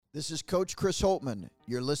This is Coach Chris Holtman.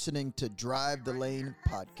 You're listening to Drive the Lane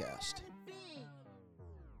podcast.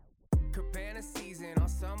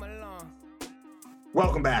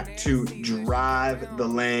 Welcome back to Drive the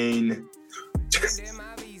Lane.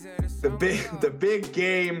 The big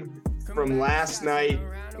game from last night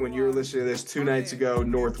when you were listening to this 2 nights ago.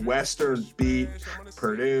 Northwestern beat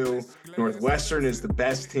Purdue. Northwestern is the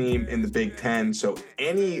best team in the Big Ten, so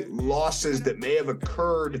any losses that may have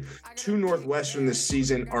occurred to Northwestern this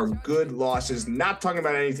season are good losses. Not talking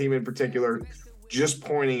about any team in particular, just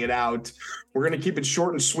pointing it out. We're going to keep it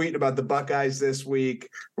short and sweet about the Buckeyes this week.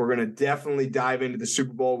 We're going to definitely dive into the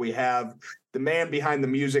Super Bowl. We have the man behind the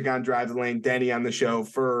music on Drive the Lane, Denny, on the show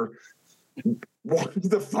for one of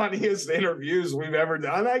the funniest interviews we've ever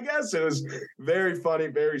done, I guess. It was very funny,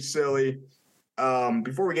 very silly.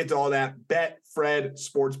 Before we get to all that, Betfred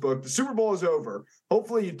Sportsbook. The Super Bowl is over.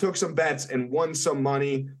 Hopefully you took some bets and won some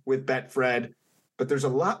money with Betfred. But there's a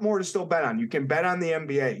lot more to still bet on. You can bet on the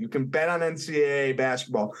NBA. You can bet on NCAA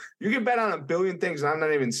basketball. You can bet on a billion things, and I'm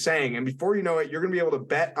not even saying. And before you know it, you're going to be able to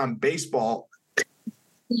bet on baseball.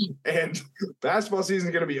 And basketball season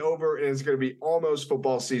is going to be over, and it's going to be almost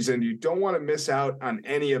football season. You don't want to miss out on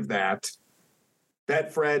any of that.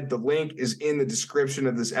 Betfred, the link is in the description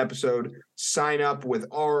of this episode. Sign up with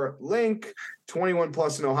our link. 21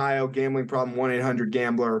 plus in Ohio. Gambling problem,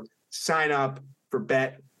 1-800-GAMBLER. Sign up for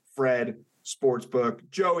Betfred Sportsbook.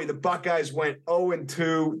 Joey, the Buckeyes went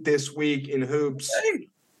 0-2 this week in hoops.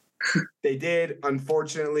 They did.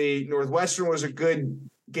 Unfortunately, Northwestern was a good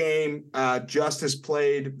game. Justice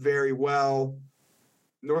played very well.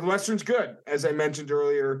 Northwestern's good, as I mentioned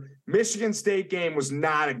earlier. Michigan State game was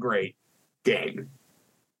not a great game.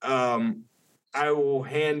 I will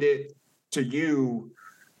hand it to you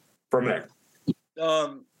from there.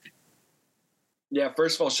 Yeah,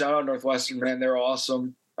 first of all, shout out Northwestern, man. They're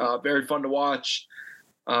awesome. Very fun to watch.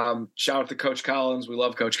 Shout out to Coach Collins. We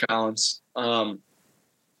love Coach Collins.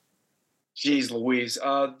 Geez Louise.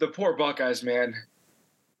 The poor Buckeyes, man.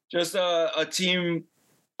 Just a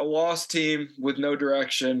lost team with no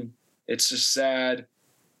direction. It's just sad.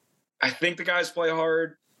 I think the guys play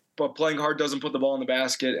hard, but playing hard doesn't put the ball in the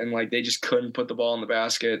basket, and they just couldn't put the ball in the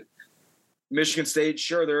basket. Michigan State,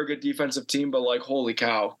 sure, they're a good defensive team, but holy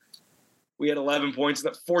cow. We had 14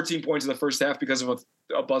 points in the first half because of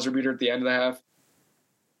a buzzer beater at the end of the half.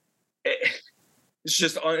 It's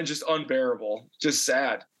just unbearable, just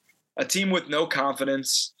sad. A team with no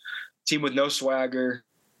confidence, team with no swagger.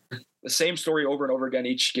 The same story over and over again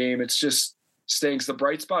each game. It's just stinks. The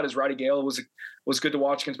bright spot is Roddy Gale was good to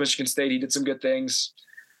watch against Michigan State. He did some good things.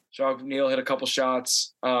 Sean Neal hit a couple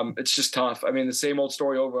shots. It's just tough. I mean, the same old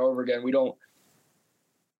story over and over again. We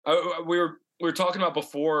were talking about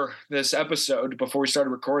before this episode, before we started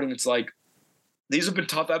recording. It's these have been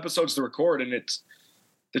tough episodes to record, and it's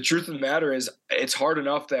the truth of the matter is it's hard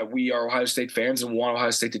enough that we are Ohio State fans and want Ohio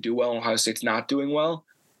State to do well, and Ohio State's not doing well.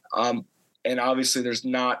 And obviously there's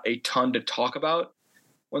not a ton to talk about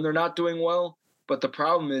when they're not doing well. But the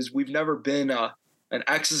problem is we've never been an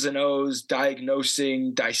X's and O's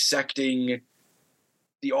diagnosing, dissecting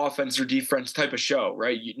the offense or defense type of show,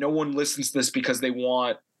 right? No one listens to this because they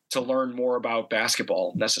want to learn more about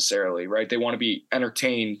basketball necessarily, right? They want to be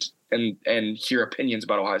entertained and hear opinions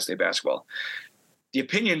about Ohio State basketball. The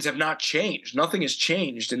opinions have not changed. Nothing has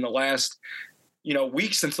changed in the last,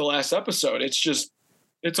 week since the last episode.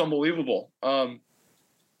 It's unbelievable. Well,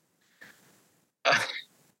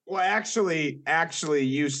 actually,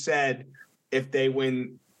 you said if they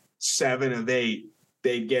win 7 of 8,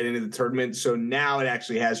 they'd get into the tournament. So now it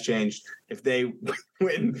actually has changed. If they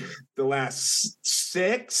win the last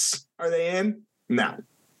 6, are they in? No.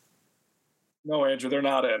 No, Andrew, they're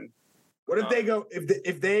not in. What if they go?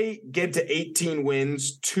 If they get to 18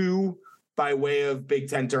 wins, 2 by way of Big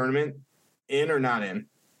Ten tournament, in or not in?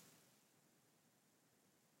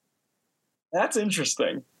 That's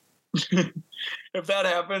interesting. If that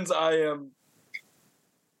happens, I am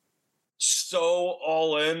so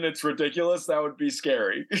all in. It's ridiculous. That would be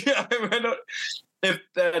scary. If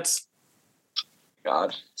that's,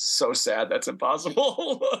 God, so sad. That's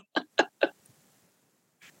impossible.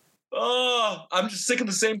 Oh, I'm just sick of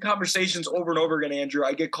the same conversations over and over again, Andrew.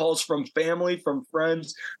 I get calls from family, from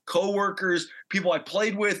friends, coworkers, people I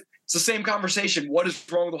played with. It's the same conversation. What is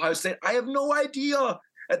wrong with Ohio State? I have no idea.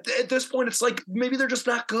 At this point, it's maybe they're just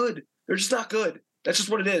not good. They're just not good. That's just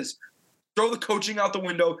what it is. Throw the coaching out the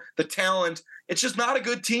window, the talent. It's just not a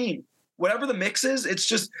good team. Whatever the mix is,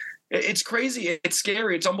 it's crazy. It's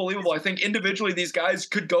scary. It's unbelievable. I think individually these guys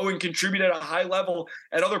could go and contribute at a high level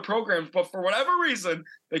at other programs, but for whatever reason,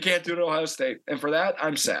 they can't do it at Ohio State. And for that,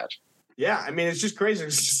 I'm sad. Yeah, I mean, it's just crazy.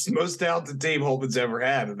 It's just the most talented team Holtman's ever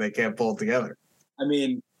had, and they can't pull it together. I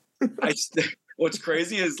mean, what's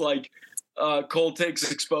crazy is like Cole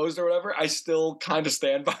takes exposed or whatever. I still kind of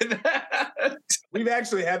stand by that. We've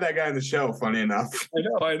actually had that guy on the show, funny enough.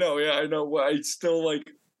 I know. Yeah, I know. I still like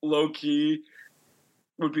low key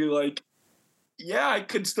would be like, yeah, I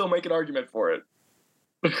could still make an argument for it.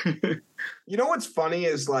 You know what's funny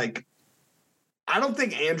is like, I don't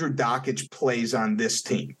think Andrew Dockich plays on this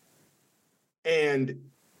team. And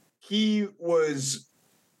he was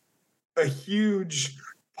a huge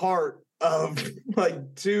part of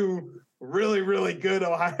like two really, really good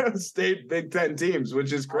Ohio State Big Ten teams,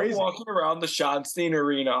 which is crazy. I'm walking around the Schottenstein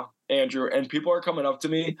Arena, Andrew, and people are coming up to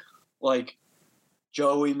me like,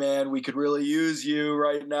 Joey, man, we could really use you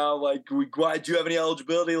right now. Like, do you have any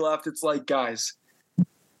eligibility left? It's like, guys,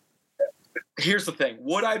 here's the thing.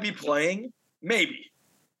 Would I be playing? Maybe,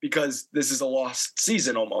 because this is a lost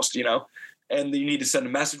season almost, and you need to send a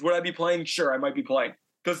message. Would I be playing? Sure, I might be playing.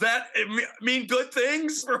 Does that mean good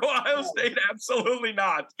things for Ohio State? Absolutely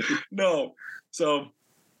not. No. So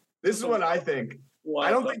this is what I think.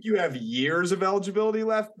 I don't think you have years of eligibility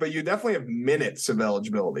left, but you definitely have minutes of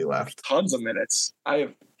eligibility left. Tons of minutes. I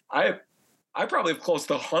probably have close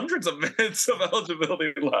to hundreds of minutes of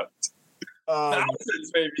eligibility left.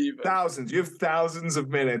 Thousands, maybe even. Thousands. You have thousands of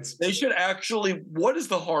minutes. They should actually. What is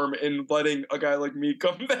the harm in letting a guy like me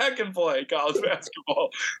come back and play college basketball?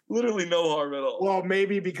 Literally no harm at all. Well,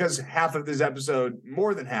 maybe because half of this episode,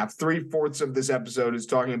 more than half, 3/4 of this episode is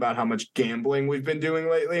talking about how much gambling we've been doing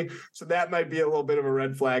lately. So that might be a little bit of a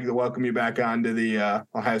red flag to welcome you back onto the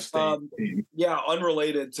Ohio State team. Yeah,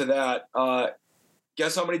 unrelated to that.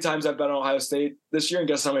 Guess how many times I've been on Ohio State this year, and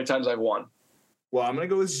guess how many times I've won. Well, I'm going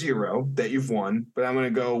to go with 0 that you've won, but I'm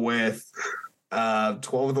going to go with 12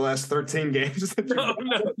 of the last 13 games.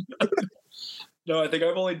 No, I think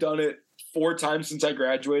I've only done it 4 times since I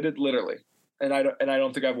graduated, literally, and I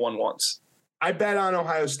don't think I've won once. I bet on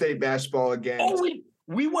Ohio State basketball again. Oh,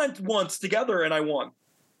 we went once together, and I won.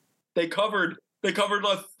 They covered like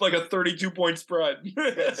a 32-point spread.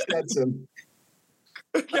 Stetson.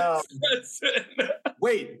 Stetson.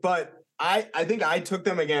 Wait, but I think I took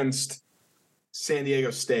them against San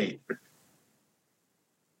Diego State.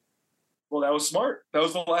 Well, that was smart. That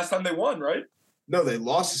was the last time they won, right? No, they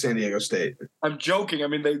lost to San Diego State. I'm joking. I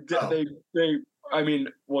mean, they I mean,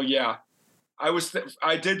 well, yeah.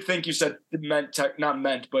 I did think you said not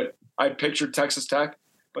meant, but I pictured Texas Tech.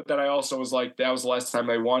 But then I also was like, that was the last time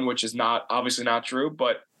they won, which is obviously not true.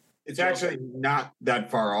 But it's actually not that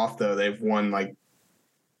far off, though. They've won like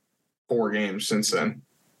 4 games since then.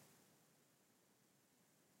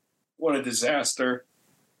 What a disaster.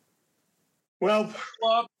 Well,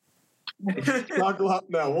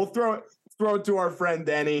 no, we'll throw it to our friend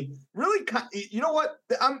Denny. Really, you know what?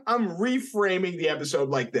 I'm reframing the episode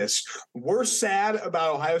like this. We're sad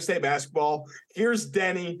about Ohio State basketball. Here's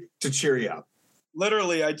Denny to cheer you up.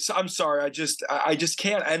 Literally, I'm sorry. I just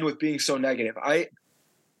can't end with being so negative.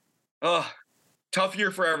 Tough year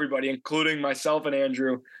for everybody, including myself and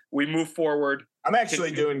Andrew. We move forward. I'm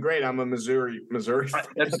actually doing great. I'm a Missouri.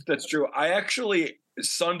 That's true.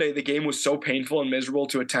 Sunday, the game was so painful and miserable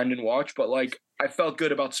to attend and watch, but like I felt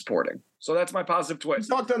good about supporting. So that's my positive twist.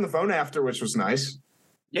 We talked on the phone after, which was nice.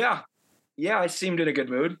 Yeah. I seemed in a good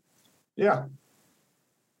mood. Yeah.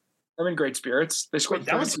 I'm in great spirits. They scored. Wait,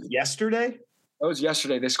 that was yesterday? That was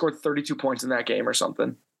yesterday. They scored 32 points in that game or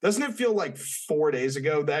something. Doesn't it feel like 4 days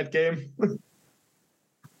ago, that game?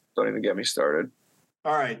 Don't even get me started.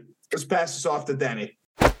 All right. Let's pass this off to Denny.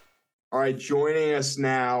 All right, joining us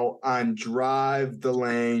now on Drive the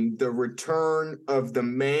Lane, the return of the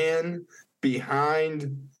man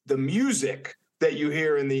behind the music that you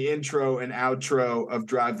hear in the intro and outro of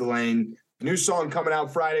Drive the Lane. New song coming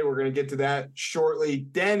out Friday. We're going to get to that shortly.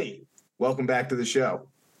 Denny, welcome back to the show.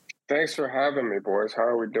 Thanks for having me, boys. How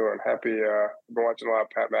are we doing? Happy, I've been watching a lot of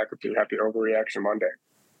Pat McAfee. Happy Overreaction Monday.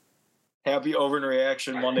 Happy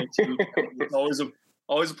Overreaction Monday, too. It's always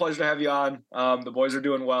a pleasure to have you on. The boys are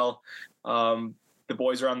doing well. The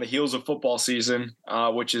boys are on the heels of football season,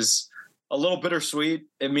 which is a little bittersweet.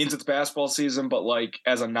 It means it's basketball season, but like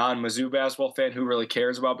as a non-Mizzou basketball fan, who really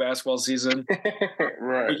cares about basketball season?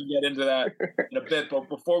 Right. We can get into that in a bit. But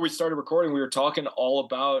before we started recording, we were talking all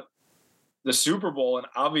about the Super Bowl, and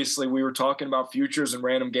obviously we were talking about futures and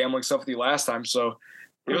random gambling stuff with you last time. So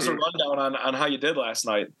give us a rundown on how you did last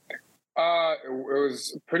night. It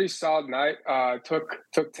was a pretty solid night.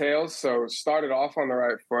 Took tails, so started off on the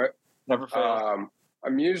right foot. Never failed.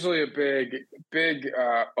 I'm usually a big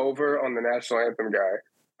over on the national anthem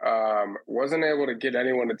guy. Wasn't able to get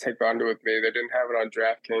anyone to take the under with me. They didn't have it on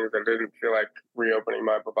DraftKings. I didn't feel like reopening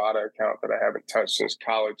my Bovada account that I haven't touched since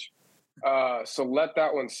college. So let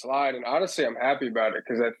that one slide. And honestly, I'm happy about it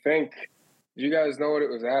because I think, do you guys know what it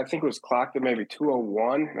was at? I think it was clocked at maybe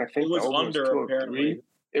 201. And I think it was under, was apparently.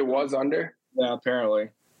 It was under? Yeah, apparently.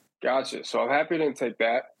 Gotcha. So I'm happy to take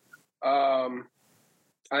that.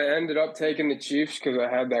 I ended up taking the Chiefs because I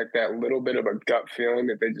had that little bit of a gut feeling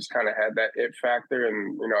that they just kind of had that it factor.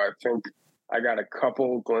 And, I think I got a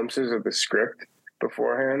couple glimpses of the script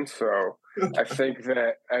beforehand. So I think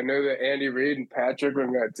that I knew that Andy Reid and Patrick were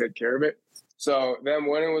going to take care of it. So them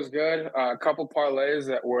winning was good. A couple parlays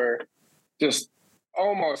that were just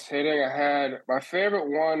almost hitting. I had my favorite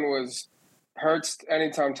one was Hurts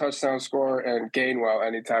anytime touchdown score and Gainwell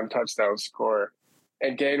anytime touchdown score.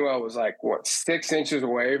 And Gainwell was 6 inches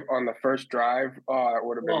away on the first drive. Oh, that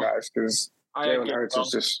would have been nice because Jalen Hurts is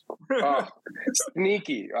just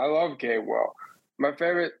sneaky. I love Gainwell. My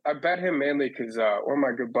favorite, I bet him mainly because one of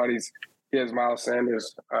my good buddies, he has Miles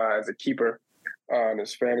Sanders as a keeper on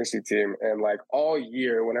his fantasy team. And all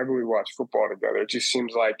year, whenever we watch football together, it just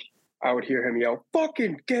seems like I would hear him yell,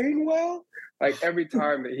 "Fucking Gainwell!" Every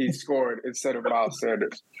time that he scored instead of Miles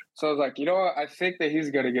Sanders. So I was like, you know what? I think that he's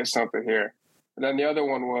going to get something here. And then the other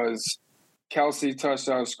one was Kelsey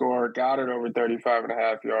touchdown score, Goddard over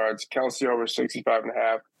 35.5 yards, Kelsey over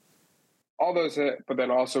 65.5. All those hit, but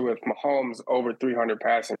then also with Mahomes over 300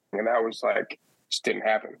 passing. And that was just didn't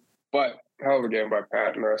happen. But hell of a game by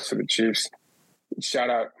Pat and the rest of the Chiefs.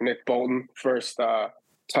 Shout out Nick Bolton, first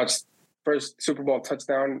Super Bowl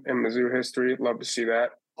touchdown in Mizzou history. Love to see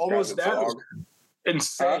that. Almost that was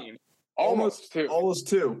insane. Almost two. Almost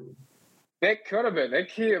two. They could have been.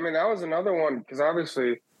 That was another one because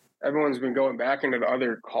obviously everyone's been going back into the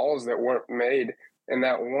other calls that weren't made. And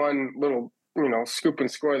that one little, scoop and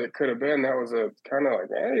score that could have been, that was a kind of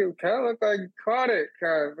hey, you kind of look like you caught it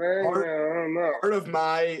kind of thing. I don't know. Part of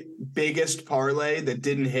my biggest parlay that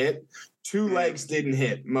didn't hit, two legs didn't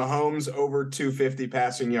hit. Mahomes over 250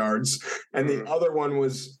 passing yards. And the other one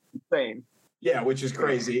was insane. Yeah, which is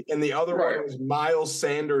crazy. And the other one was Miles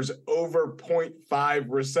Sanders over 0.5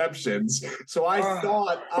 receptions. So I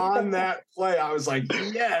thought on that play, I was like,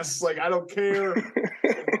 yes, I don't care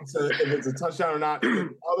if it's a touchdown or not.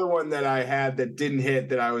 The other one that I had that didn't hit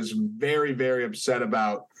that I was very, very upset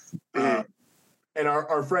about. And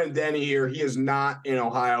our friend Denny here, he is not in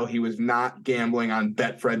Ohio. He was not gambling on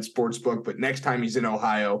Betfred Sportsbook, but next time he's in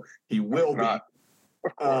Ohio, he will be.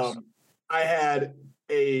 Of course. I had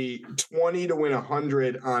a 20 to win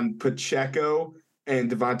 100 on Pacheco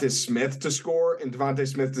and Devontae Smith to score, and Devontae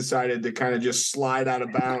Smith decided to kind of just slide out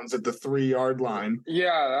of bounds at the 3-yard line.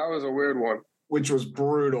 Yeah, that was a weird one. Which was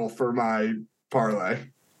brutal for my parlay.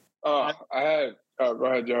 Go ahead,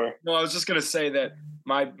 Joey. No, I was just gonna say that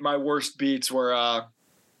my worst beats were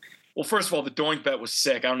well, first of all, the doink bet was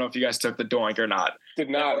sick. I don't know if you guys took the doink or not. Did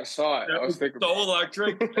not. I saw it. I was thinking so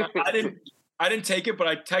electric. I didn't take it, but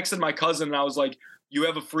I texted my cousin and I was like, you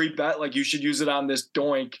have a free bet, you should use it on this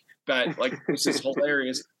doink bet. This is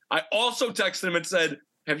hilarious. I also texted him and said,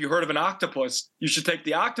 have you heard of an octopus? You should take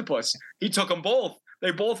the octopus. He took them both.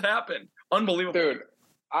 They both happened. Unbelievable. Dude,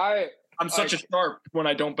 I'm such a sharp when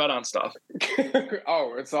I don't bet on stuff.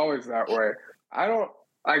 Oh, it's always that way.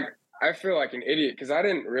 I feel like an idiot because I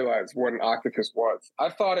didn't realize what an octopus was.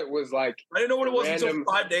 I thought it was I didn't know what it was until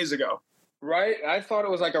 5 days ago. Right? I thought it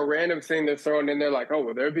was a random thing they're throwing in there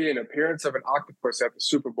will there be an appearance of an octopus at the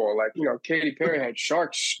Super Bowl? Katy Perry had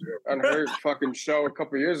sharks on her fucking show a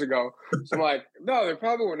couple years ago. So I'm like, no, there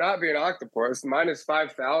probably will not be an octopus, minus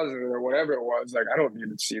 5,000 or whatever it was. I don't need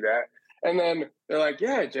to see that. And then they're like,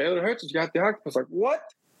 yeah, Jalen Hurts has got the octopus. What?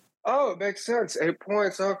 Oh, it makes sense. 8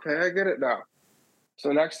 points. Okay, I get it now.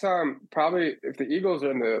 So next time, probably if the Eagles are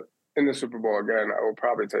in the Super Bowl again, I will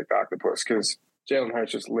probably take the octopus because Jalen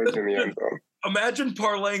Hurts just lives in the end zone. Imagine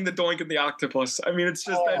parlaying the doink and the octopus. It's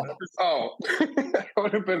just that. Oh, that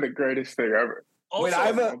would have been the greatest thing ever. Also, wait,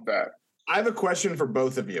 I have a question for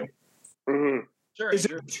both of you. Mm-hmm. Sure. Is a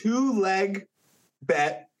 2-leg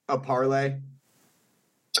bet a parlay?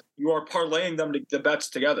 You are parlaying the bets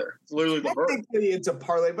together. It's literally the verb. Technically, it's a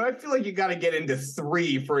parlay, but I feel like you got to get into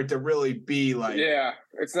 3 for it to really be Yeah,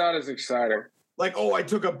 it's not as exciting. I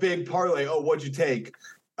took a big parlay. Oh, what'd you take?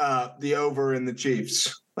 The over in the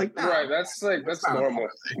Chiefs. Nah, right, that's normal.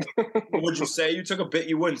 Would you say you took a bit?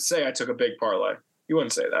 You wouldn't say I took a big parlay. You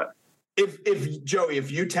wouldn't say that. If Joey,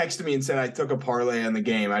 if you texted me and said I took a parlay on the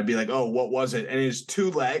game, I'd be like, oh, what was it? And it's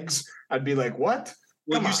 2 legs. I'd be like, what?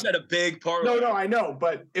 Well, you said a big parlay. No, I know.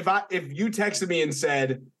 But if you texted me and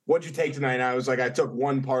said, what'd you take tonight? And I was like, I took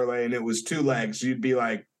 1 parlay and it was 2 legs. You'd be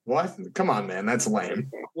like, what? Come on, man. That's lame.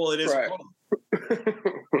 Well, it is Right. a parlay.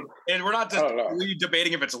 And we're not just are we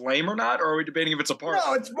debating if it's lame or not, or are we debating if it's a parlay?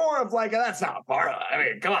 No, it's more of like that's not a parlay. I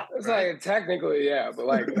mean, come on. It's like technically, yeah, but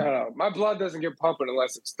like I don't know. My blood doesn't get pumping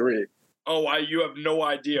unless it's 3. Oh, you have no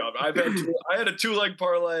idea. I had a 2-leg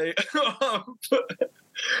parlay.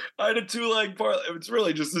 I had a 2-leg parlay. It's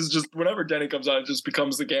really this is just whenever Denny comes on, it just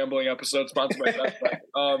becomes the gambling episode sponsored by Best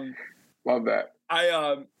Love that.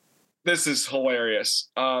 This is hilarious.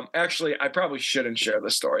 Actually, I probably shouldn't share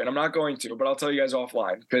this story, and I'm not going to, but I'll tell you guys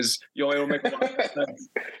offline because it'll make a lot more sense.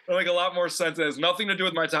 It'll make a lot more sense. It has nothing to do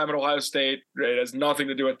with my time at Ohio State. It has nothing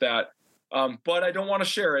to do with that. But I don't want to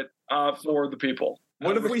share it for the people.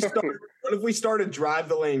 What if we started Drive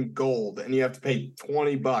the Lane Gold and you have to pay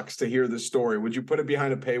 $20 to hear the story? Would you put it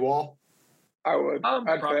behind a paywall? I would.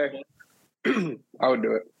 I'd pay. I would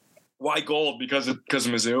do it. Why gold? Because of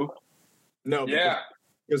Mizzou? No.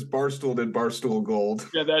 Because Barstool did Barstool Gold.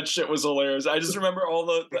 Yeah, that shit was hilarious. I just remember all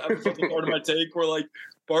the episodes of Part of My Take were like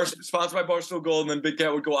sponsored by Barstool Gold, and then Big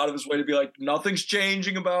Cat would go out of his way to be like, nothing's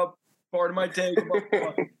changing about Part of My Take.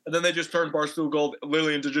 And then they just turned Barstool Gold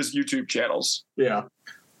literally into just YouTube channels. Yeah.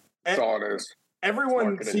 That's all it is.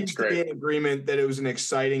 Everyone seems to be in agreement that it was an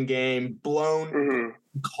exciting game. Blown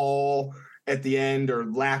call at the end or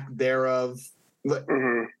lack thereof.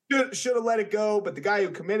 Should have let it go, but the guy who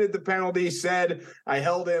committed the penalty said I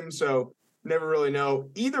held him, so never really know.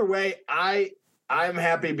 Either way, I'm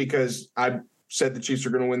happy because I said the Chiefs are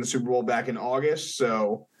going to win the Super Bowl back in August.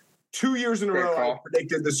 So 2 years in a row, I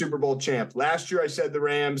predicted the Super Bowl champ. Last year I said the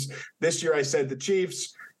Rams. This year I said the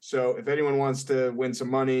Chiefs. So if anyone wants to win some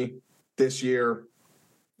money this year,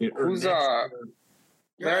 who's I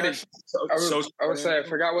would say I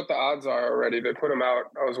forgot what the odds are already. They put them out.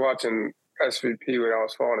 I was watching SVP when I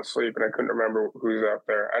was falling asleep, and I couldn't remember who's up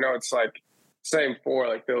there. I know it's like same 4,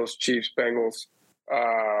 like Bills, Chiefs, Bengals,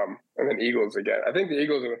 and then Eagles again. I think the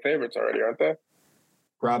Eagles are the favorites already, aren't they?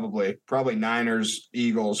 Probably Niners,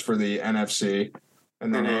 Eagles for the NFC,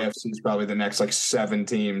 and then AFC is probably the next 7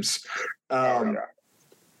 teams.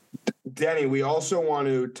 Denny, we also want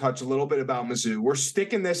to touch a little bit about Mizzou. We're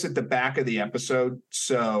sticking this at the back of the episode,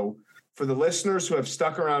 so for the listeners who have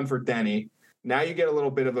stuck around for Denny, now you get a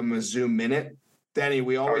little bit of a Mizzou minute. Denny,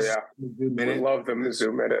 we always Mizzou minute. We love the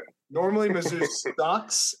Mizzou minute. Normally Mizzou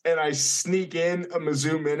sucks, and I sneak in a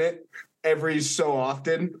Mizzou minute every so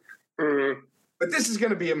often. But this is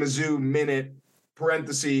going to be a Mizzou minute,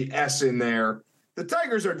 parenthesis S in there. The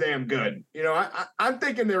Tigers are damn good. I'm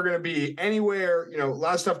thinking they're going to be anywhere, a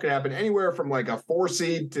lot of stuff could happen, anywhere from a 4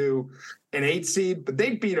 seed to an 8 seed, but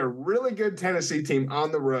they beat a really good Tennessee team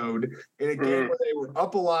on the road in a game where they were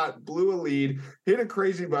up a lot, blew a lead, hit a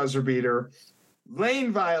crazy buzzer beater,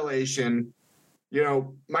 lane violation.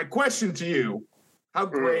 My question to you, how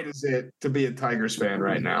great is it to be a Tigers fan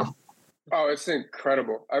right now? Oh, it's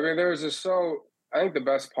incredible. I mean, I think the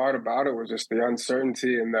best part about it was just the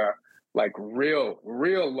uncertainty and the real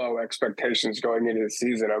low expectations going into the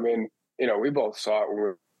season. I mean, we both saw it when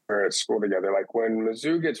we were at school together. When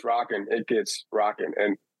Mizzou gets rocking, it gets rocking.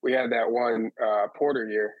 And we had that one Porter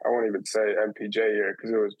year. I won't even say MPJ year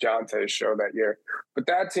because it was Jonte's show that year. But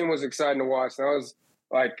that team was exciting to watch. That was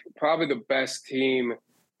probably the best team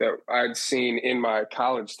that I'd seen in my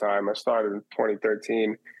college time. I started in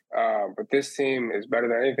 2013. But this team is better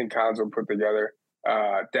than anything Conzo put together.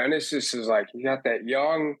 Dennis just is you got that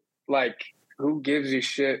young, who gives a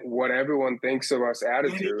shit what everyone thinks of us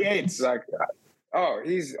attitude. It's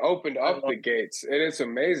he's opened up the gates, and it's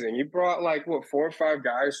amazing. He brought 4 or 5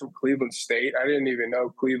 guys from Cleveland State. I didn't even know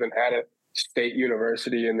Cleveland had a state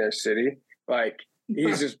university in their city.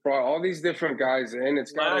 He's just brought all these different guys in.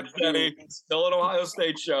 It's got Kenny. Still an Ohio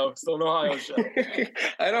State show. Still an Ohio show.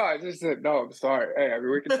 I know. I just said no. I'm sorry. Hey, I mean,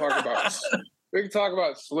 we can talk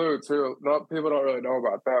about SLU too. No, people don't really know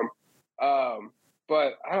about them.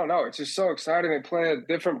 But I don't know. It's just so exciting. They play a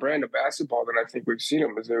different brand of basketball than I think we've seen at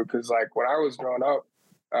Mizzou. Because when I was growing up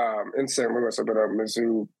in St. Louis, I've been a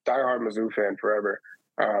diehard Mizzou fan forever.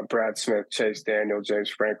 Brad Smith, Chase Daniel, James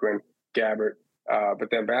Franklin, Gabbert. But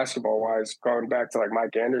then basketball-wise, going back to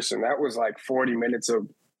Mike Anderson, that was 40 minutes of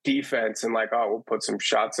defense and we'll put some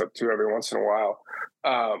shots up too every once in a while.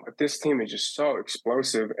 But this team is just so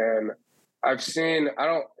explosive, and I've seen. I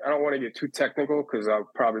don't want to get too technical because I'll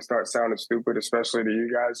probably start sounding stupid, especially to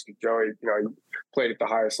you guys. Joey, he played at the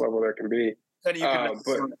highest level there can be. But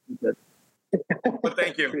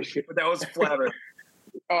thank you. But that was flattering.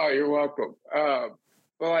 Oh, you're welcome.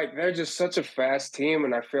 But they're just such a fast team,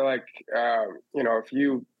 and I feel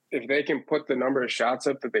if they can put the number of shots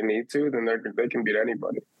up that they need to, then they can beat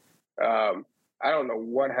anybody. I don't know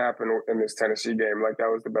what happened in this Tennessee game. That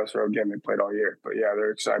was the best road game they played all year. But yeah, they're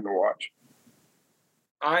exciting to watch.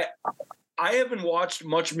 I haven't watched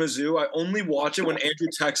much Mizzou. I only watch it when Andrew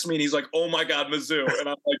texts me and he's like, "Oh my God, Mizzou," and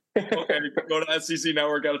I'm like, "Okay, go to SEC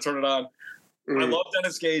Network, got to turn it on." I love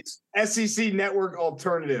Dennis Gates. SEC Network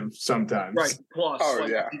alternative sometimes. Right, plus. Oh,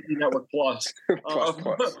 yeah. SEC Network plus.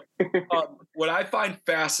 plus. What I find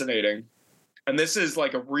fascinating, and this is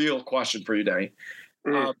like a real question for you, Denny.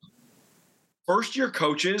 First-year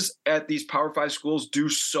coaches at these Power 5 schools do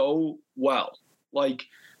so well. Like,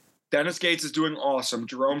 Dennis Gates is doing awesome.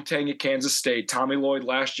 Jerome Tang at Kansas State. Tommy Lloyd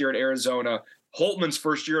last year at Arizona. Holtman's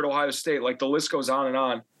first year at Ohio State. Like, the list goes on and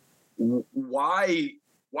on.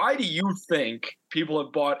 Why do you think people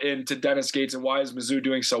have bought into Dennis Gates, and why is Mizzou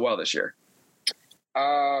doing so well this year?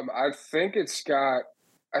 I think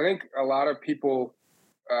I think a lot of people,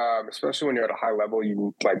 especially when you're at a high level,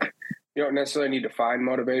 you don't necessarily need to find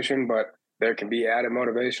motivation, but there can be added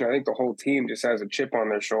motivation. I think the whole team just has a chip on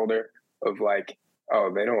their shoulder of like,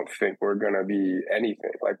 oh, they don't think we're going to be anything.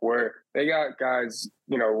 Like they got guys,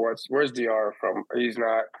 where's DR from? He's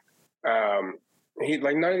not, none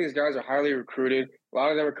of these guys are highly recruited. A lot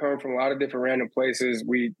of them are coming from a lot of different random places.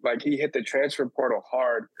 He hit the transfer portal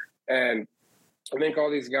hard. And I think all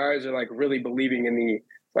these guys are like really believing in the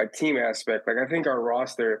like team aspect. Like I think our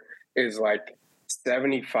roster is like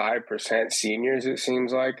 75% seniors, it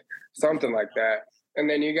seems like, something like that. And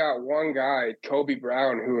then you got one guy, Kobe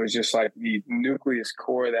Brown, who is just like the nucleus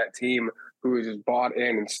core of that team, who is just bought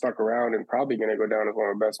in and stuck around and probably going to go down as one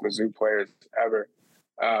of the best Mizzou players ever.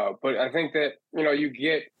 But I think that,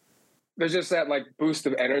 there's just that like boost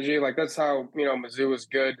of energy. Like that's how, Mizzou was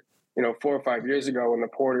good, 4 or 5 years ago when the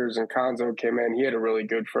Porters and Konzo came in. He had a really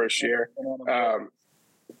good first year.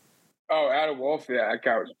 Adam Wolf, yeah, that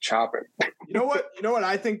guy was chopping. You know what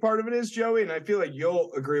I think part of it is, Joey, and I feel like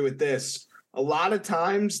you'll agree with this. A lot of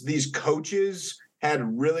times these coaches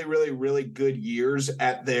had really, really, really good years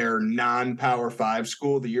at their non-Power 5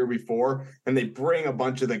 school the year before, and they bring a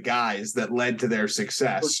bunch of the guys that led to their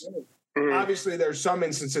success. Obviously, there's some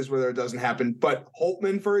instances where that doesn't happen, but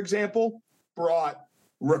Holtman, for example, brought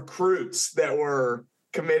recruits that were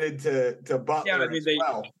committed to Butler as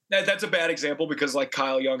well. That's a bad example because like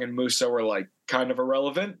Kyle Young and Musa were like kind of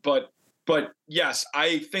irrelevant, but yes,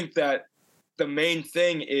 I think that the main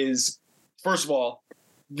thing is, first of all,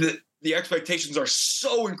 the expectations are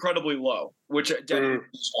so incredibly low, which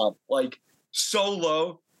like so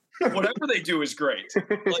low. Whatever they do is great.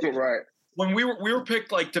 Like, right. When we were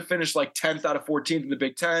picked like to finish like 10th out of 14th in the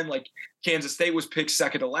Big Ten, like Kansas State was picked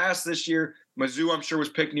second to last this year. Mizzou, I'm sure, was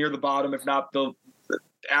picked near the bottom, if not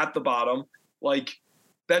at the bottom. Like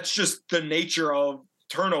that's just the nature of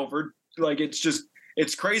turnover. Like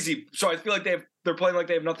it's crazy. So I feel like they're playing like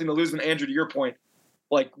they have nothing to lose. And Andrew, to your point,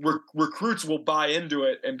 like recruits will buy into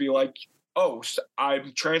it and be like, oh,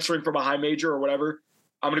 I'm transferring from a high major or whatever.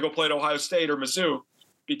 I'm going to go play at Ohio State or Mizzou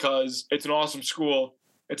because it's an awesome school.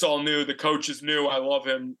 It's all new. The coach is new. I love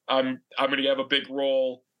him. I'm going to have a big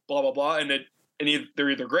role, blah, blah, blah. And they're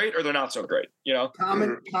either great or they're not so great,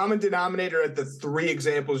 Common denominator at the 3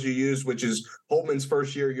 examples you used, which is Holtman's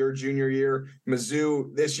first year, your junior year,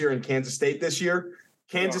 Mizzou this year, and Kansas State this year.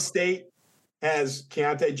 Kansas State has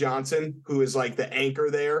Keontae Johnson, who is like the anchor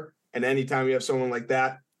there. And anytime you have someone like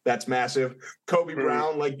that, that's massive. Kobe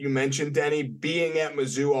Brown, like you mentioned, Denny, being at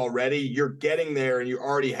Mizzou already, you're getting there and you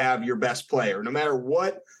already have your best player. No matter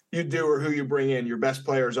what you do or who you bring in, your best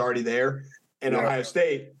player is already there. And Ohio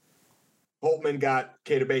State, Holtman got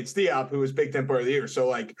Keita Bates-Diop, who was Big Ten Player of the Year. So,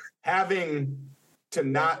 like, having to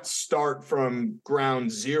not start from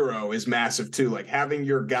ground zero is massive, too. Like, having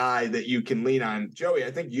your guy that you can lean on. Joey,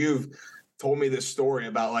 I think you've told me this story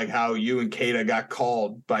about, like, how you and Keita got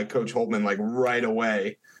called by Coach Holtman, like, right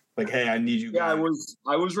away. Like, hey, I need you guys.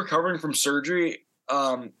 Yeah, I was recovering from surgery.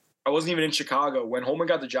 I wasn't even in Chicago. When Holtman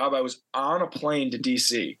got the job, I was on a plane to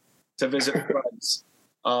D.C. to visit friends.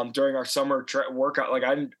 During our summer workout, like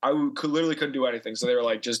I literally couldn't do anything. So they were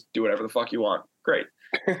like, just do whatever the fuck you want. Great.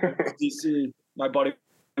 DC, my buddy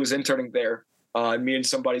was interning there. And me and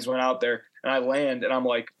some buddies went out there and I land and I'm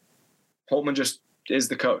like, Holtman just is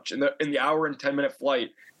the coach. And in the hour and 10-minute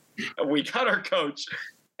flight, we got our coach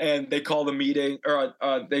and they called a meeting or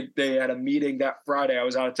they had a meeting that Friday. I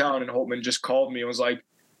was out of town and Holtman just called me and was like,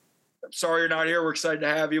 sorry you're not here. We're excited to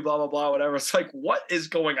have you, blah, blah, blah, whatever. It's like, what is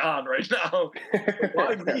going on right now?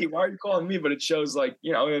 Why me? Why are you calling me? But it shows like,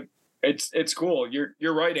 it's cool.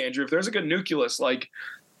 You're right, Andrew. If there's a good nucleus, like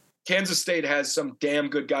Kansas State has some damn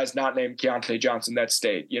good guys not named Keontae Johnson that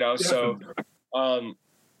state, So, and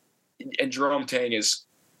Jerome Tang is,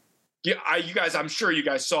 I'm sure you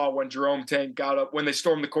guys saw when Jerome Tang got up, when they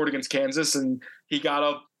stormed the court against Kansas and he got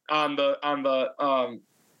up on the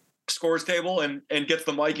scores table and gets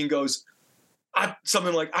the mic and goes,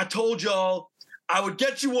 something like, I told y'all I would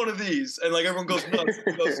get you one of these. And like everyone goes nuts.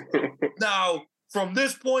 He goes, now, from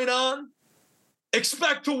this point on,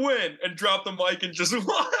 expect to win, and drop the mic and just, I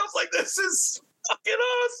was like, this is fucking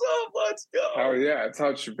awesome. Let's go. Oh, yeah. That's how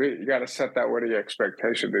it should be. You got to set that witty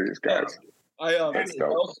expectation to these guys. Yeah.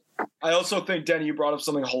 I also think, Denny, you brought up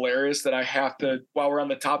something hilarious that I have to, while we're on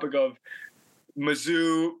the topic of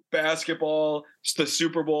Mizzou basketball, the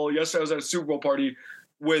Super Bowl. Yesterday I was at a Super Bowl party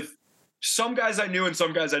with some guys I knew and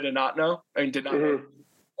some guys I did not know. know.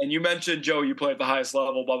 And you mentioned, Joe, you play at the highest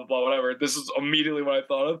level, blah, blah, blah, whatever. This is immediately what I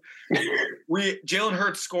thought of. Jalen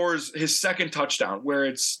Hurts scores his second touchdown, where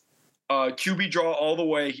it's QB draw all the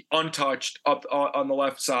way, untouched, up on the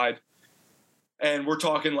left side. And we're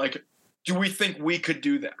talking like, do we think we could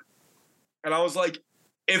do that? And I was like,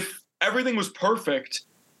 if everything was perfect,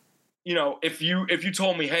 you know, if you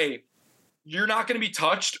told me, hey, you're not going to be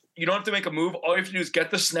touched, you don't have to make a move, all you have to do is get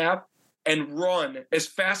the snap and run as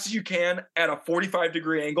fast as you can at a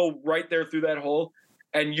 45-degree angle right there through that hole,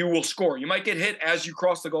 and you will score. You might get hit as you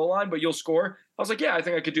cross the goal line, but you'll score. I was like, yeah, I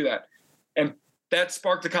think I could do that. And that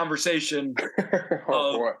sparked the conversation. There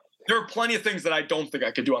are plenty of things that I don't think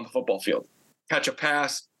I could do on the football field. Catch a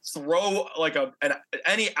pass, throw like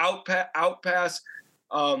any out pass,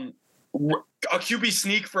 a QB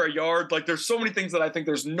sneak for a yard. Like, there's so many things that I think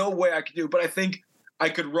there's no way I could do, but I think I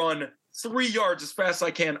could run 3 yards as fast as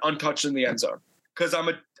I can untouched in the end zone because I'm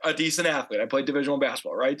a decent athlete. I played Division I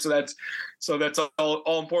basketball, right? So that's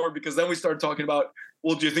all important, because then we started talking about,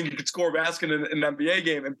 well, do you think you could score a basket in an NBA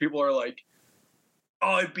game? And people are like,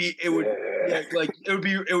 oh, it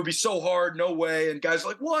would be so hard, no way. And guys are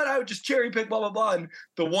like, what? I would just cherry pick, blah, blah, blah. And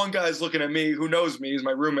the one guy's looking at me who knows me, he's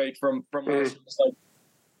my roommate from last year. Like,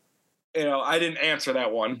 you know, I didn't answer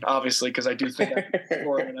that one, obviously, because I do think I could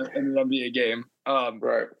score in an NBA game.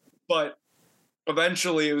 Right. But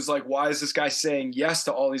eventually it was like, why is this guy saying yes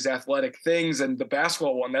to all these athletic things? And the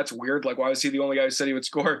basketball one, that's weird. Like, why was he the only guy who said he would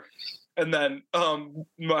score? And then one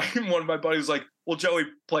of my buddies was like, well, Joey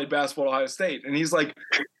played basketball at Ohio State. And he's like,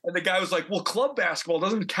 and the guy was like, well, club basketball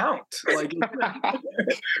doesn't count. Like, and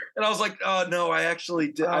I was like, no, I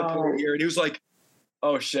actually did. I played here. And he was like,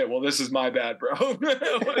 oh shit, well, this is my bad, bro.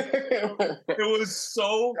 It was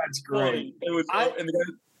so That's great. funny. It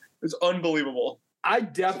was unbelievable. I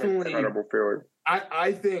definitely, incredible feeling.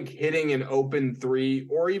 I think hitting an open three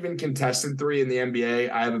or even contested three in the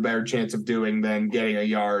NBA, I have a better chance of doing than getting a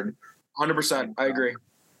yard. 100%. I agree.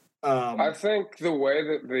 I think the way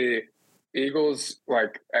that the Eagles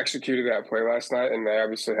executed that play last night, and they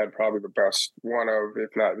obviously had probably the best, one of, if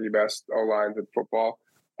not the best, O-lines in football.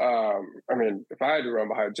 I mean, if I had to run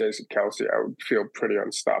behind Jason Kelce, I would feel pretty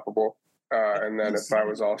unstoppable. And then if I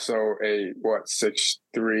was also a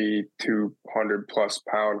 6'3", 200+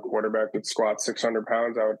 pound quarterback that squats 600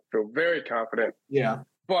 pounds, I would feel very confident. Yeah.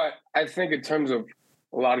 But I think in terms of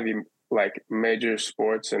a lot of the major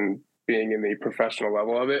sports and being in the professional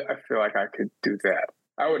level of it, I feel like I could do that.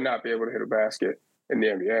 I would not be able to hit a basket in the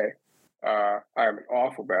NBA. I am an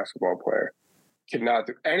awful basketball player. Could not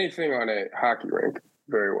do anything on a hockey rink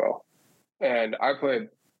very well. And I played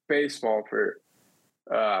baseball for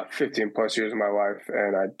 15 plus years of my life,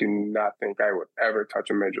 and I do not think I would ever touch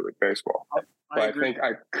a Major League Baseball. I think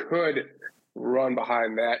I could run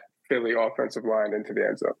behind that Philly offensive line into the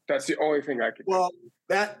end zone. That's the only thing I could do. Well,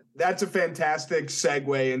 that's a fantastic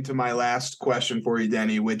segue into my last question for you,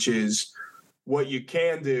 Denny, which is what you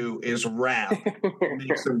can do is rap,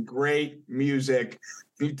 make some great music.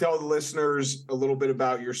 Can you tell the listeners a little bit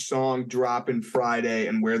about your song dropping Friday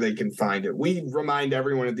and where they can find it? We remind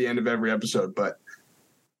everyone at the end of every episode, but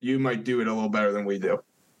you might do it a little better than we do.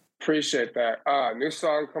 Appreciate that. New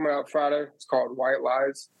song coming out Friday. It's called White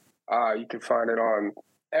Lies. You can find it on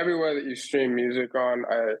everywhere that you stream music on.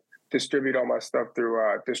 I distribute all my stuff through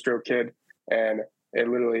DistroKid, and it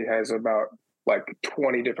literally has about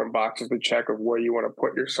 20 different boxes to check of where you want to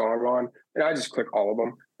put your song on. And I just click all of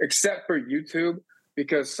them, except for YouTube,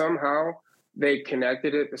 because somehow they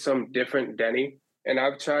connected it to some different Denny. And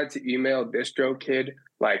I've tried to email DistroKid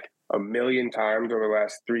a million times over the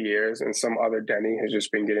last 3 years, and some other Denny has just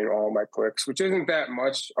been getting all my clicks, which isn't that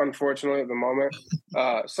much, unfortunately, at the moment.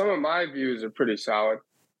 Some of my views are pretty solid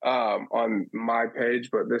on my page,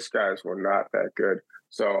 but this guy's were not that good.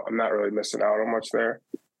 So I'm not really missing out on much there.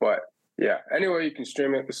 But yeah, anyway, you can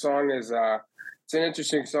stream it. The song is, it's an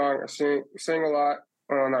interesting song. I sing a lot.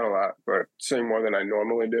 Well, not a lot, but sing more than I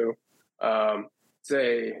normally do. It's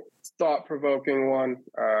a thought-provoking one.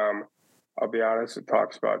 I'll be honest, it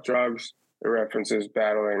talks about drugs. It references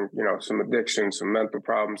battling, some addiction, some mental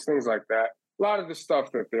problems, things like that. A lot of the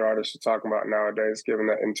stuff that the artists are talking about nowadays, given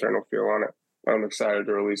that internal feel on it. I'm excited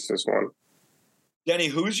to release this one. Denny,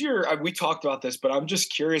 who's your? We talked about this, but I'm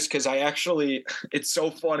just curious because it's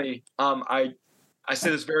so funny. I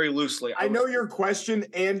say this very loosely. I know your question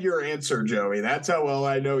and your answer, Joey. That's how well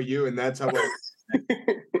I know you, and that's how well.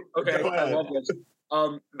 Okay, I love this.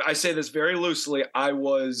 I say this very loosely.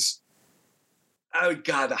 Oh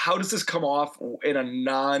God, how does this come off in a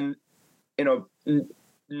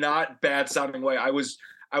not bad sounding way? I was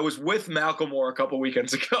with Macklemore a couple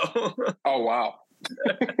weekends ago. Oh wow.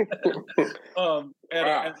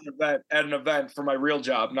 At an event for my real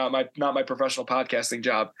job, not my professional podcasting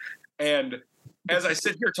job. And as I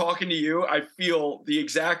sit here talking to you, I feel the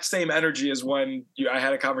exact same energy as when I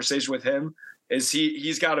had a conversation with him.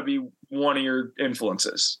 He's got to be one of your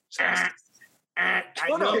influences. I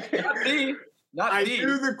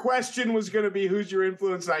knew the question was going to be who's your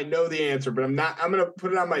influence. I know the answer, but I'm not. I'm going to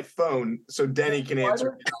put it on my phone so Denny can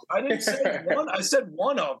answer. I didn't say one. I said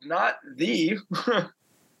one of, not the.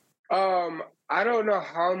 I don't know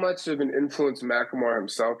how much of an influence Macklemore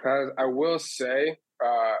himself has. I will say,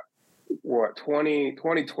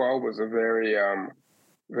 2012 was a very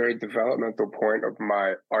very developmental point of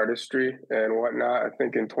my artistry and whatnot. I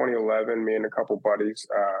think in 2011, me and a couple buddies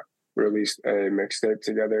released a mixtape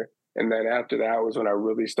together. And then after that was when I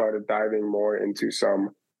really started diving more into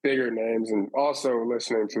some bigger names and also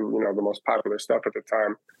listening to, the most popular stuff at the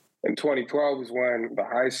time. And 2012 was when The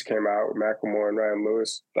Heist came out with Macklemore and Ryan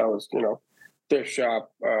Lewis. That was, Thrift Shop.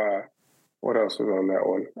 What else was on that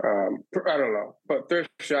one? I don't know. But Thrift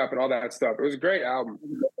Shop and all that stuff. It was a great album.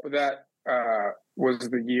 But that was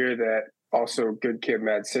the year that also Good Kid,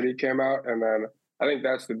 Mad City came out. And then I think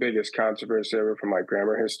that's the biggest controversy ever from like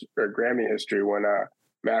Grammy history when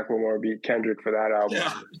Macklemore beat Kendrick for that album.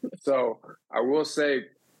 Yeah. So I will say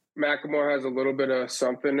Macklemore has a little bit of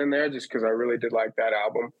something in there just because I really did like that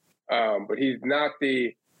album. But he's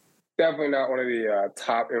definitely not one of the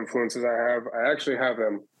top influences I have. I actually have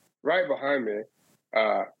them right behind me.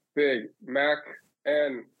 Big Mac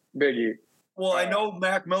and Biggie. Well, I know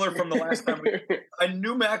Mac Miller from the last time. I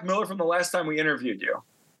knew Mac Miller from the last time we interviewed you.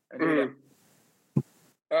 I knew that.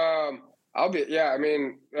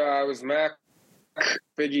 It was Mac,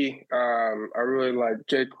 Biggie. I really like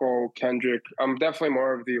J. Cole, Kendrick. I'm definitely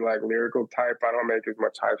more of the like lyrical type. I don't make as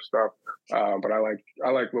much hype stuff, but I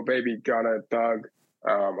like Lil Baby, Gunna, Doug,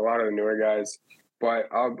 a lot of the newer guys. But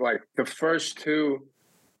I'll like the first two.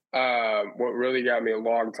 What really got me a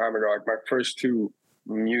long time ago, like my first two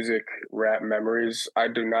music rap memories. I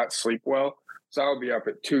do not sleep well, so I would be up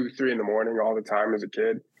at 2-3 in the morning all the time as a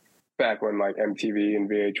kid. Back when like MTV and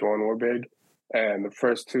VH1 were big. And the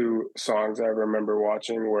first two songs I remember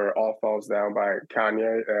watching were All Falls Down by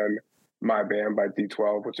Kanye and My Band by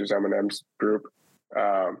D12, which is Eminem's group.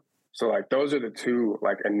 So like those are the two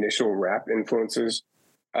like initial rap influences.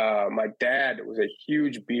 My dad was a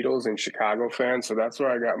huge Beatles and Chicago fan, so that's where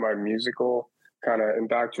I got my musical kind of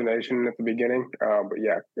indoctrination at the beginning. But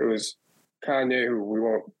yeah, it was Kanye, who we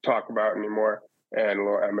won't talk about anymore, and a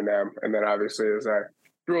little Eminem. And then obviously as I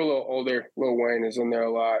grew a little older, Lil Wayne is in there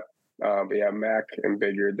a lot. But yeah, Mac and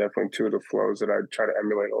Biggie are definitely two of the flows that I try to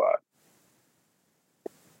emulate a lot.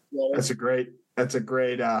 That's a great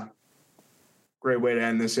way to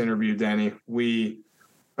end this interview, Denny. We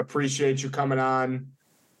appreciate you coming on.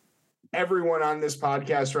 Everyone on this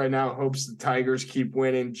podcast right now hopes the Tigers keep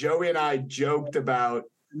winning. Joey and I joked about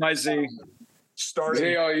starting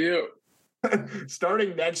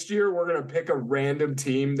next year. We're going to pick a random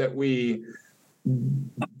team that we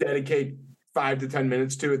dedicate 5 to 10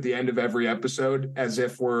 minutes to at the end of every episode, as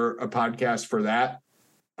if we're a podcast for that.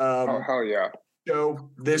 Hell yeah. So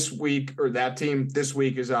this week, or that team this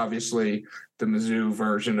week, is obviously the Mizzou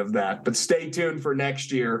version of that. But stay tuned for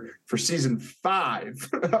next year for season 5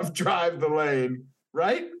 of Drive the Lane.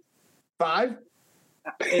 Right? 5?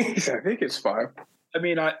 I think it's 5. I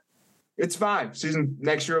mean, it's 5.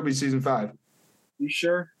 Next year will be season 5. You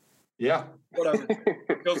sure? Yeah. Whatever.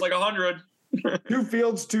 Feels like 100. 2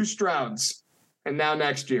 Fields, 2 Strouds, and now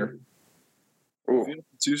next year. Ooh.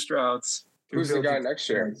 2 Strouds. Who's the guy next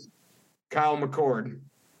year? Kyle McCord.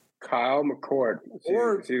 Kyle McCord.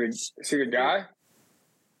 Is he the guy?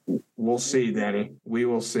 We'll see, Danny. We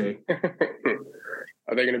will see.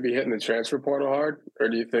 Are they going to be hitting the transfer portal hard, or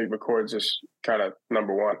do you think McCord's just kind of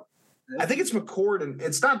number one? I think it's McCord, and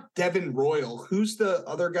it's not Devin Royal. Who's the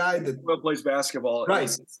other guy that plays basketball? Right.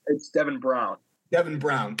 It's Devin Brown. Devin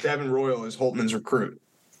Royal is Holtman's recruit.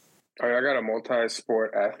 All right, I got a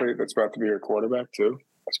multi-sport athlete that's about to be your quarterback too.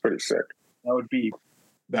 That's pretty sick. That would be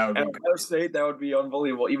at Ohio State. That would be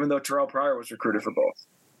unbelievable. Even though Terrell Pryor was recruited for both.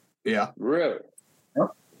 Yeah. Really? Yep.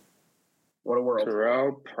 What a world.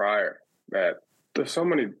 Terrell Pryor. Man, there's so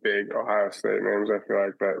many big Ohio State names. I feel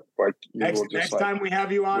like that. Like next time we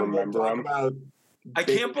have you on, we'll talk about. I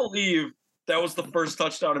can't believe that was the first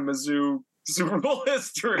touchdown in Mizzou Super Bowl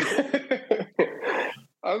history.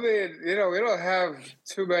 I mean, we don't have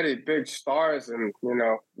too many big stars, and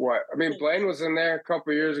what? I mean, Blaine was in there a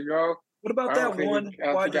couple years ago. What about that one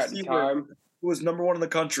wide receiver who was number 1 in the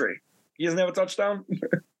country? He doesn't have a touchdown.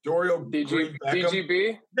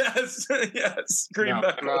 DGB? Yes, Green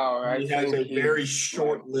Beckham. No, he has a very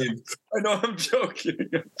short-lived. I know, I'm joking.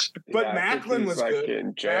 But Macklin was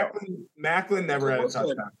good. Macklin never had a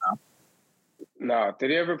touchdown. No, did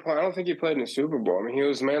he ever play? I don't think he played in the Super Bowl. I mean, he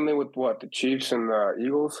was mainly with the Chiefs and the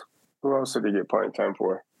Eagles. Who else did he get playing time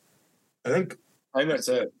for? I think that's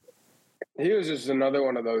it. He was just another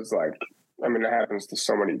one of those, I mean, it happens to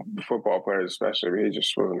so many football players, especially. But he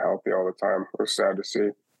just wasn't healthy all the time. It was sad to see,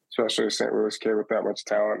 especially a St. Louis kid with that much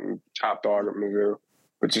talent and top dog at Mizzou,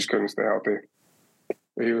 but just couldn't stay healthy.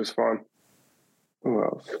 But he was fun. Who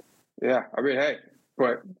else? Yeah, I mean, hey,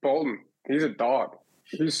 but Bolden, he's a dog.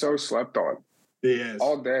 He's so slept on. He is.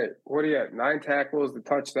 All day. What do you have? 9 tackles, the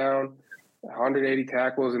touchdown, 180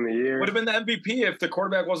 tackles in the year. Would have been the MVP if the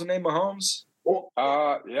quarterback wasn't named Mahomes. Well,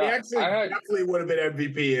 yeah. He actually definitely would have been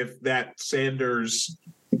MVP if that Sanders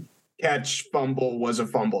catch fumble was a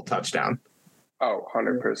fumble touchdown. Oh,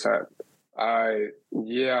 100%. I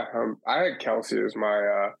had Kelsey as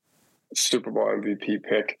my Super Bowl MVP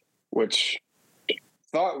pick, which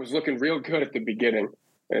thought was looking real good at the beginning.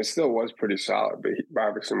 And it still was pretty solid, but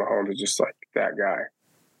obviously Mahomes is just like that guy.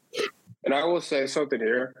 And I will say something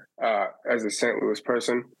here, as a St. Louis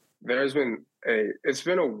person, it's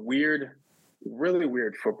been a really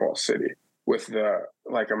weird football city with the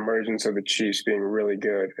emergence of the Chiefs being really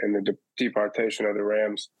good and the departation of the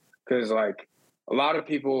Rams. Because a lot of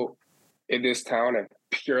people in this town have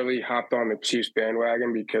purely hopped on the Chiefs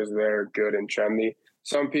bandwagon because they're good and trendy.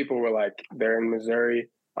 Some people were like, they're in Missouri.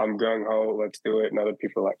 I'm gung-ho, let's do it. And other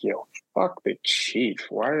people are like, yo, fuck the Chiefs.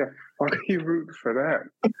 Why the fuck are you rooting for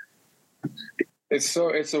them? It's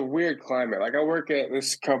a weird climate. I work at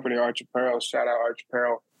this company, Arch Apparel, shout out Arch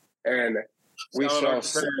Apparel, and we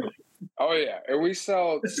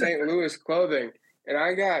sell St. Louis clothing. And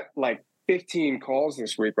I got 15 calls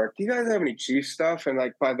this week. Do you guys have any Chiefs stuff? And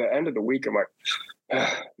by the end of the week, I'm like,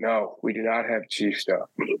 no, we do not have Chiefs stuff.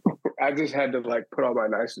 I just had to put on my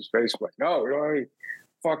nicest face. I'm like, no, we don't have any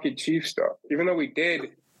fucking Chief stuff. Even though we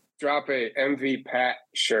did drop a MV Pat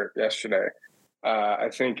shirt yesterday. I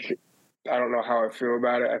don't know how I feel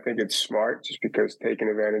about it. I think it's smart just because taking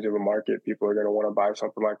advantage of a market, people are going to want to buy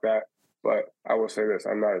something like that. But I will say this,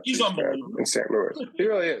 I'm not a Chiefs fan in St. Louis. He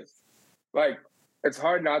really is. It's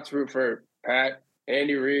hard not to root for Pat.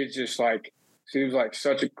 Andy Reid's just seems like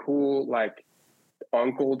such a cool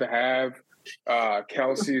uncle to have.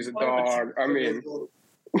 Kelsey's a dog. I mean,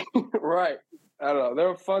 right. I don't know.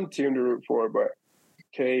 They're a fun team to root for, but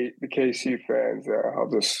the KC fans, I'll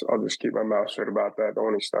just keep my mouth shut about that. Don't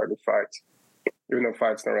want to start fights, even though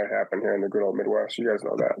fights don't really happen here in the good old Midwest. You guys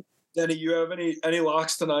know that. Denny, you have any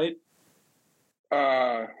locks tonight?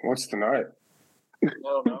 What's tonight? I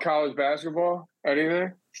don't know. College basketball?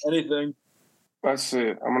 Anything? Anything. Let's see.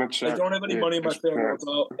 I'm gonna check. I don't have any money in my family.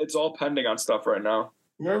 It's all pending on stuff right now.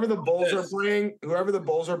 Whoever the Bulls are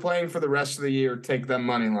playing for the rest of the year, take them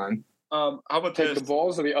money line. How about take the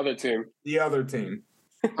Bulls or the other team? The other team.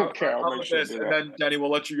 Okay, how about this? And then Denny,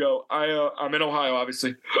 we'll let you go. I'm in Ohio,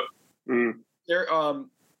 obviously.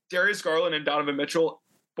 Darius Garland and Donovan Mitchell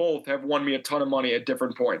both have won me a ton of money at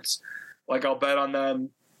different points. I'll bet on them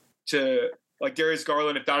to Darius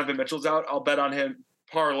Garland. If Donovan Mitchell's out, I'll bet on him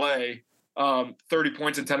parlay 30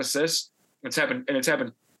 points and 10 assists. It's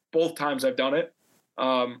happened both times I've done it.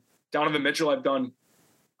 Donovan Mitchell, I've done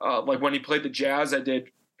when he played the Jazz, I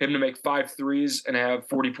did him to make 5 threes and have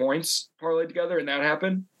 40 points parlayed together, and that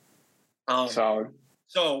happened. Solid.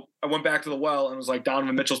 So I went back to the well and was like,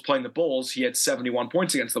 Donovan Mitchell's playing the Bulls. He had 71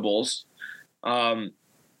 points against the Bulls.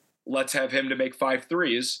 Let's have him to make 5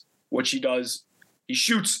 threes, which he does. He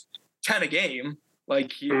shoots 10 a game. I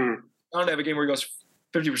don't have a game where he goes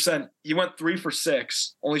 50%. He went 3 for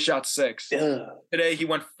 6, only shot 6. Yeah. Today he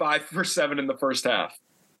went 5 for 7 in the first half.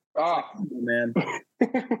 Oh, man.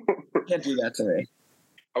 You can't do that to me.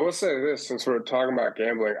 I will say this, since we're talking about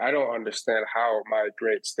gambling, I don't understand how my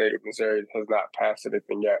great state of Missouri has not passed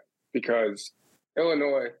anything yet, because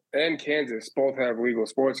Illinois and Kansas both have legal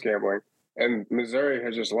sports gambling, and Missouri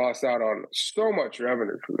has just lost out on so much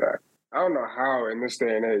revenue from that. I don't know how in this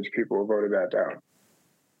day and age people voted that down.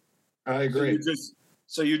 I agree.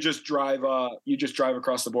 So you just drive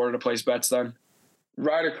across the border to place bets then?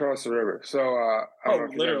 Right across the river. So I don't know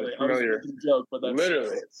if literally. you're familiar. I was making a joke, but that's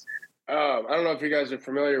literally. I don't know if you guys are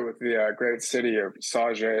familiar with the great city of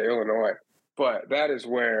Sauget, Illinois, but that is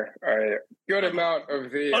where a good amount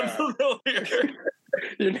of the. Unfamiliar.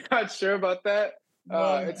 You're not sure about that?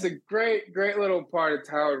 No. It's a great, great little part of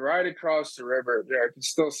town right across the river. Yeah, you can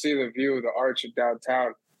still see the view of the arch of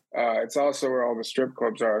downtown. It's also where all the strip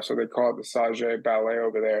clubs are, so they call it the Sauget Ballet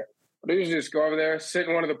over there. But I usually just go over there, sit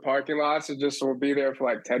in one of the parking lots, and just will be there for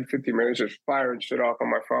like 10, 15 minutes, just firing shit off on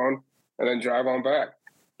my phone, and then drive on back.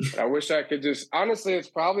 I wish I could just – honestly, it's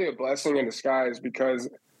probably a blessing in disguise because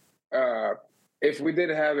if we did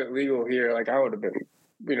have it legal here, like I would have been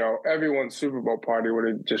 – everyone's Super Bowl party would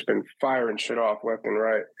have just been firing shit off left and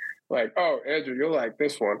right. Like, oh, Andrew, you'll like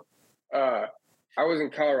this one. I was in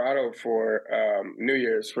Colorado for New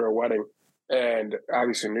Year's for a wedding. And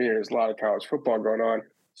obviously New Year's, a lot of college football going on.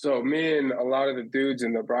 So me and a lot of the dudes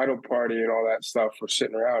in the bridal party and all that stuff were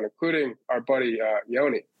sitting around, including our buddy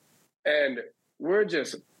Yoni. And we're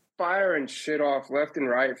just firing shit off left and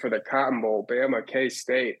right for the Cotton Bowl, Bama,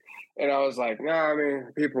 K-State. And I was like, nah, I mean,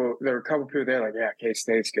 there were a couple people there like, yeah,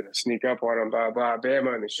 K-State's going to sneak up on them, blah, blah.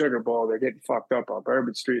 Bama and the Sugar Bowl, they're getting fucked up on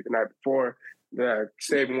Bourbon Street the night before. The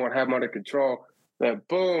Saban won't have them under control. Then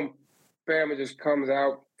boom, Bama just comes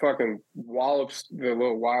out, fucking wallops the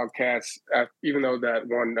little Wildcats, even though that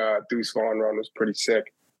one Deuce Vaughn run was pretty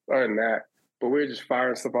sick. Other than that, but we were just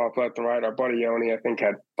firing stuff off left and right. Our buddy Yoni, I think,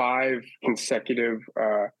 had 5 consecutive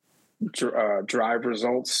drive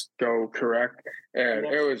results go correct, and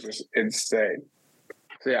it was just insane.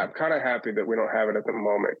 So yeah, I'm kind of happy that we don't have it at the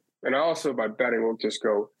moment. And also by betting, we'll just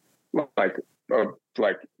go like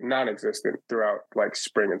non-existent throughout like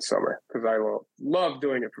spring and summer because I love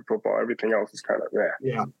doing it for football. Everything else is kind of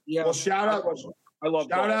yeah. Well, shout out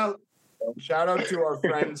to our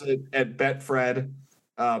friends at Betfred.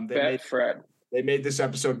 They made this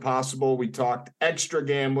episode possible. We talked extra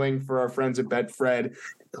gambling for our friends at Betfred.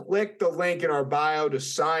 Click the link in our bio to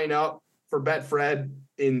sign up for Betfred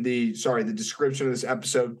in the description of this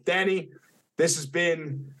episode. Denny, this has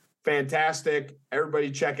been fantastic. Everybody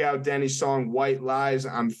check out Denny's song White Lies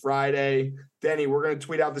on Friday. Denny, we're going to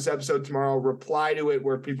tweet out this episode tomorrow. Reply to it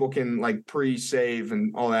where people can like pre-save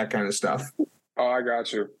and all that kind of stuff. Oh, I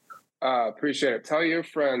got you. Appreciate it. Tell your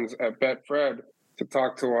friends at Betfred to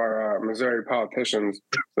talk to our Missouri politicians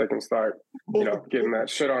so they can start, getting that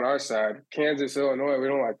shit on our side. Kansas, Illinois, we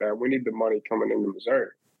don't like that. We need the money coming into Missouri.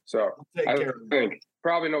 So I think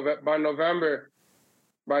probably by November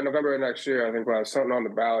of next year, I think we'll have something on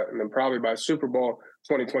the ballot. And then probably by Super Bowl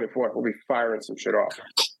 2024, we'll be firing some shit off.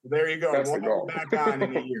 There you go. That's the goal. Back on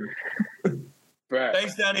in a year.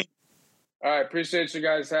 Thanks, Danny. All right. Appreciate you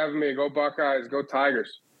guys having me. Go Buckeyes. Go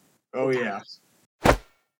Tigers. Oh, yeah.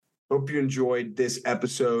 Hope you enjoyed this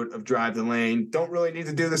episode of Drive the Lane. Don't really need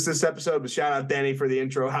to do this episode, but shout out Denny for the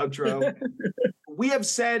intro, outro.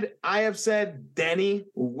 I have said Denny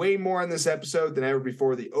way more in this episode than ever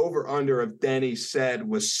before. The over-under of Denny said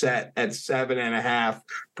was set at 7.5,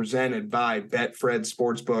 presented by Betfred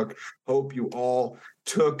Sportsbook. Hope you all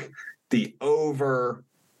took the over.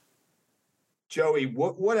 Joey,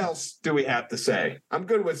 what else do we have to say? I'm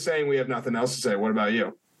good with saying we have nothing else to say. What about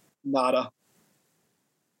you? Nada.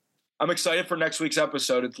 I'm excited for next week's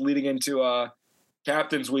episode. It's leading into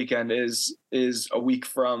Captain's Weekend is a week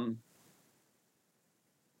from.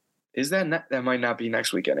 Is that might not be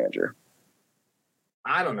next weekend, Andrew?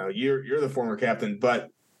 I don't know. You're the former captain, but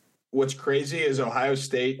what's crazy is Ohio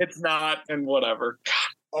State. It's not, and whatever.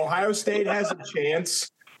 Ohio State has a chance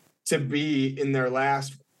to be in their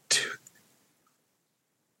last.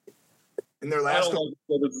 I don't know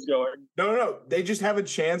where this is going. No. They just have a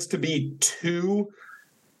chance to be 2-11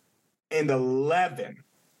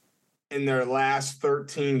 in their last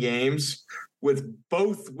 13 games, with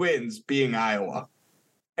both wins being Iowa.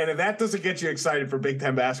 And if that doesn't get you excited for Big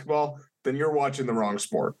Ten basketball, then you're watching the wrong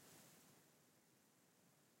sport.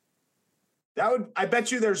 I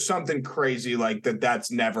bet you there's something crazy like that's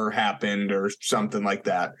never happened or something like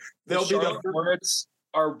that. The Hornets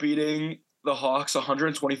are beating the Hawks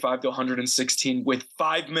 125-116 with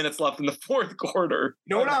 5 minutes left in the fourth quarter.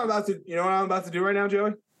 You know what I'm about to do right now,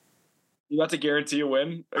 Joey? You about to guarantee a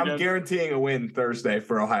win? Again? I'm guaranteeing a win Thursday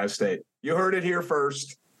for Ohio State. You heard it here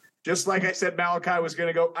first. Just like I said, Malachi was going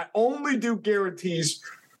to go. I only do guarantees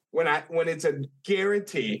when it's a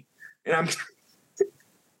guarantee, and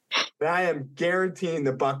I am guaranteeing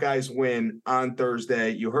the Buckeyes win on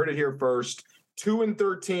Thursday. You heard it here first.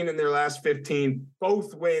 2-13 in their last 15,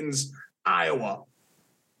 both wins Iowa.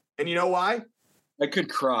 And you know why? I could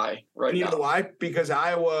cry right now. You know why? Because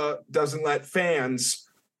Iowa doesn't let fans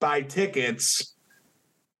buy tickets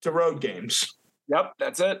to road games. Yep,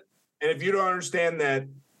 that's it. And if you don't understand that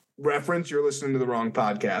reference, you're listening to the wrong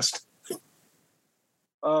podcast.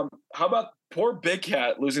 How about poor Big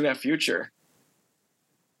Cat losing that future?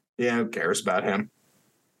 Yeah, who cares about him?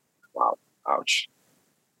 Wow. Ouch.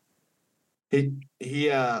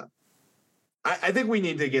 I think we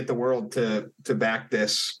need to get the world to back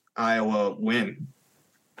this Iowa win.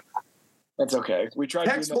 That's okay. We tried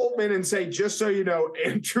Text to do Holtman and say, just so you know,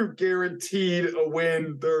 Andrew guaranteed a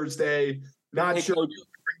win Thursday. Not Hey, sure Coach. you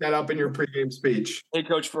bring that up in your pregame speech. Hey,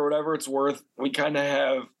 Coach, for whatever it's worth, we kind of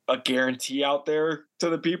have a guarantee out there to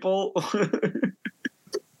the people.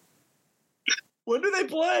 When do they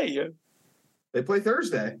play? They play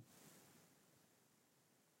Thursday.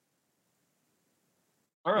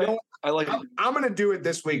 All right. You know, I like it. I'm going to do it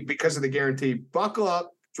this week because of the guarantee. Buckle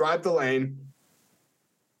up, drive the lane.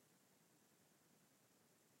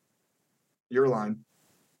 Your line.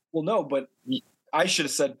 Well, no, but I should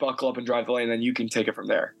have said buckle up and drive the lane, and then you can take it from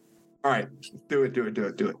there. All right. Do it.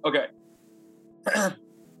 Okay.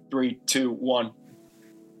 3, 2, 1.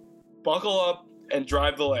 Buckle up and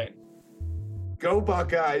drive the lane. Go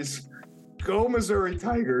Buckeyes. Go Missouri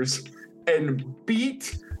Tigers. And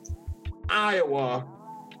beat Iowa.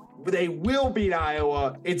 They will beat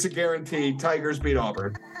Iowa. It's a guarantee. Tigers beat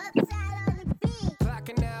Auburn.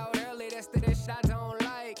 Clocking out early, that's the dish I don't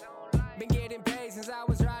like. Been getting paid since I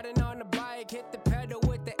was riding on the bike. Hit the pedal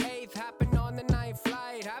with the 8th, hopping on the 9th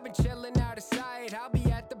flight. I've been chilling out of sight. I'll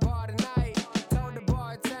be at the bar tonight. Told the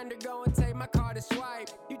bartender, go and take my card to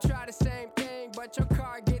swipe. You try the same thing, but your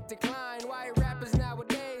card get declined. White rappers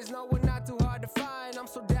nowadays, no, we're not too hard to find. I'm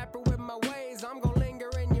so dapper with my ways, I'm gonna linger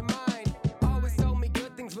in your mind. Always told me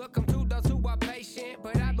good things will come to those who are patient,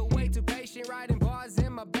 but I've been way too patient, writing bars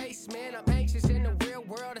in my basement. I'm anxious in the real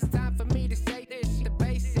world, it's time for me to say this. The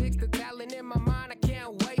basics, the talent in my mind, I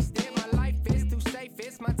can't waste it. My life is too safe,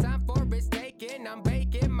 it's my time for it's taken. I'm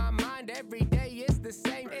baking my mind, every day is the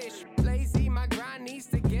same-ish. Lazy, my grind needs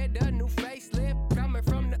to get a new facelift. Coming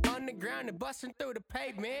from the underground and busting through the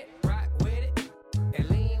pavement. Rock with it, and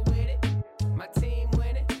lean with it. My team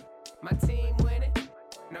winning, my team winning.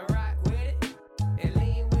 Now rock with it, and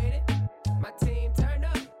lean with it. My team turn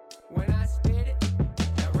up when I spit it.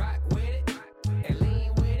 Now rock with it, and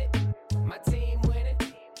lean with it. My team winning,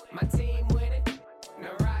 my team winning.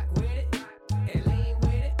 Now rock with it, and lean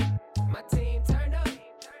with it. My team turn up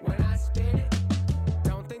when I spit it.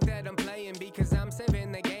 Don't think that I'm playing because I'm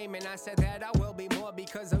saving the game, and I said that I will be more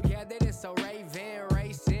because oh yeah, that is so raving,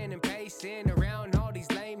 racing and pacing around all these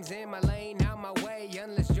lames in my lane, out my way,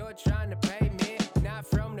 unless you're trying to pay me. Not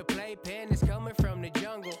from the playpen, it's coming from the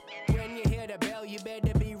jungle. When you hear the bell, you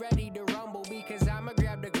better be ready to rumble because I'ma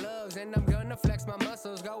grab the gloves and I'm gonna flex my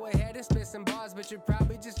muscles. Go ahead and spit some bars, but you're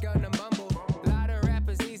probably just gonna mumble. A lot of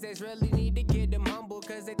rappers these days really need to get them humble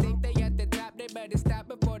because they think they at the top, they better stop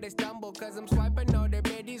before they stumble. Cause I'm swiping all their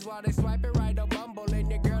biddies while they swipe it right on Bumble. And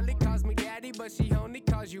your girlie calls me daddy, but she only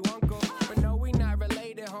calls you uncle. But